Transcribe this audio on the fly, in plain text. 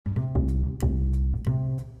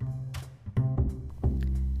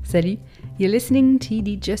Salut, you're listening to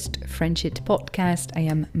the Just French It podcast. I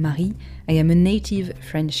am Marie, I am a native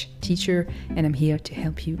French teacher and I'm here to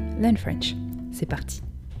help you learn French. C'est parti.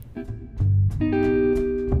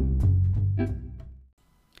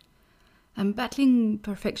 I'm battling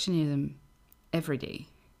perfectionism every day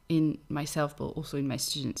in myself but also in my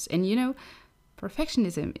students. And you know,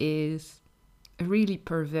 perfectionism is a really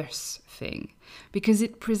perverse thing because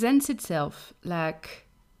it presents itself like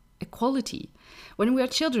a quality. When we are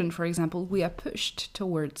children, for example, we are pushed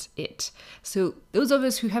towards it. So those of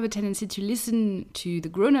us who have a tendency to listen to the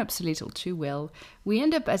grown-ups a little too well, we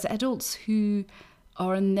end up as adults who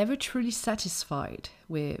are never truly satisfied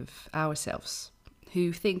with ourselves,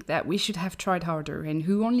 who think that we should have tried harder and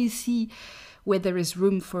who only see where there is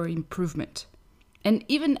room for improvement. And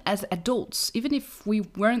even as adults, even if we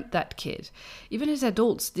weren't that kid, even as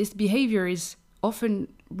adults, this behavior is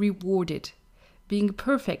often rewarded. Being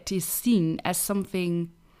perfect is seen as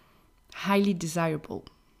something highly desirable.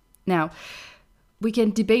 Now, we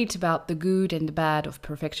can debate about the good and the bad of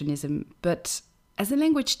perfectionism, but as a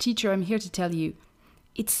language teacher, I'm here to tell you,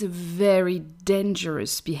 it's a very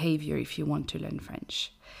dangerous behavior if you want to learn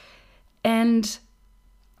French. And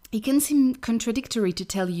it can seem contradictory to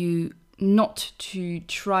tell you not to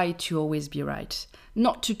try to always be right,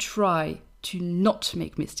 not to try to not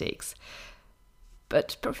make mistakes.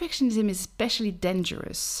 But perfectionism is especially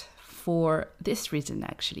dangerous for this reason,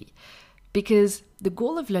 actually, because the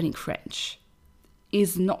goal of learning French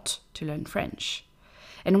is not to learn French.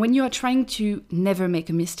 And when you are trying to never make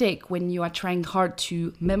a mistake, when you are trying hard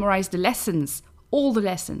to memorize the lessons, all the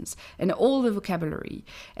lessons, and all the vocabulary,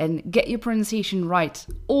 and get your pronunciation right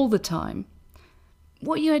all the time,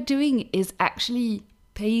 what you are doing is actually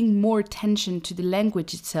paying more attention to the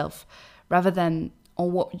language itself rather than on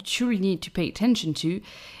what you truly need to pay attention to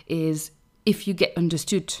is if you get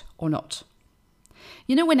understood or not.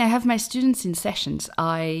 You know, when I have my students in sessions,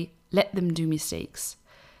 I let them do mistakes.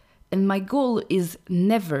 And my goal is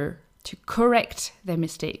never to correct their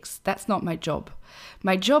mistakes. That's not my job.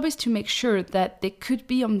 My job is to make sure that they could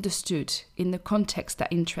be understood in the context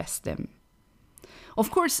that interests them.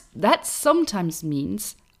 Of course, that sometimes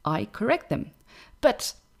means I correct them.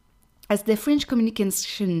 But as the French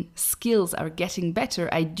communication skills are getting better,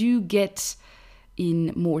 I do get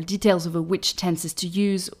in more details over which tenses to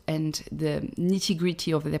use and the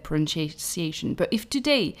nitty-gritty of their pronunciation. But if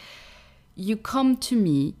today you come to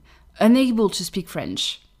me unable to speak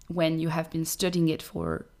French when you have been studying it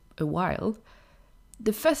for a while,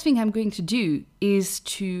 the first thing I'm going to do is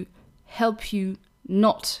to help you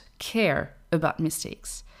not care about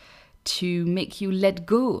mistakes, to make you let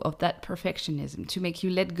go of that perfectionism, to make you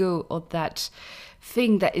let go of that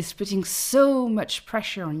thing that is putting so much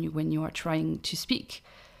pressure on you when you are trying to speak.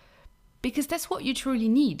 Because that's what you truly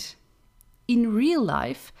need. In real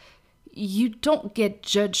life, you don't get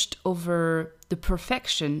judged over the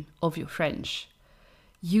perfection of your French.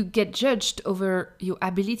 You get judged over your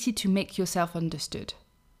ability to make yourself understood.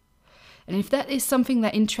 And if that is something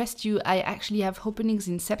that interests you, I actually have openings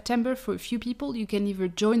in September for a few people. You can either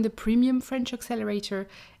join the Premium French Accelerator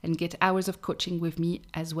and get hours of coaching with me,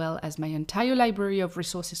 as well as my entire library of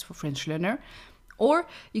resources for French learner, or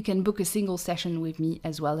you can book a single session with me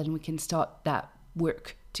as well, and we can start that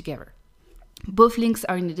work together. Both links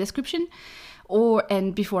are in the description.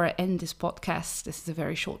 And before I end this podcast, this is a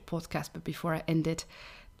very short podcast, but before I end it,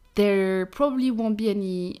 there probably won't be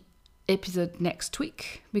any episode next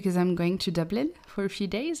week because I'm going to Dublin for a few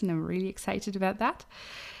days and I'm really excited about that.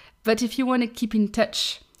 But if you want to keep in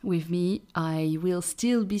touch with me, I will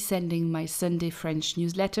still be sending my Sunday French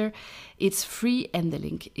newsletter. It's free and the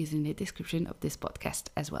link is in the description of this podcast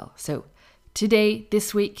as well. So today,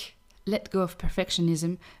 this week, let go of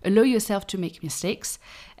perfectionism, allow yourself to make mistakes,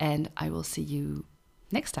 and I will see you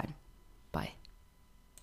next time. Bye.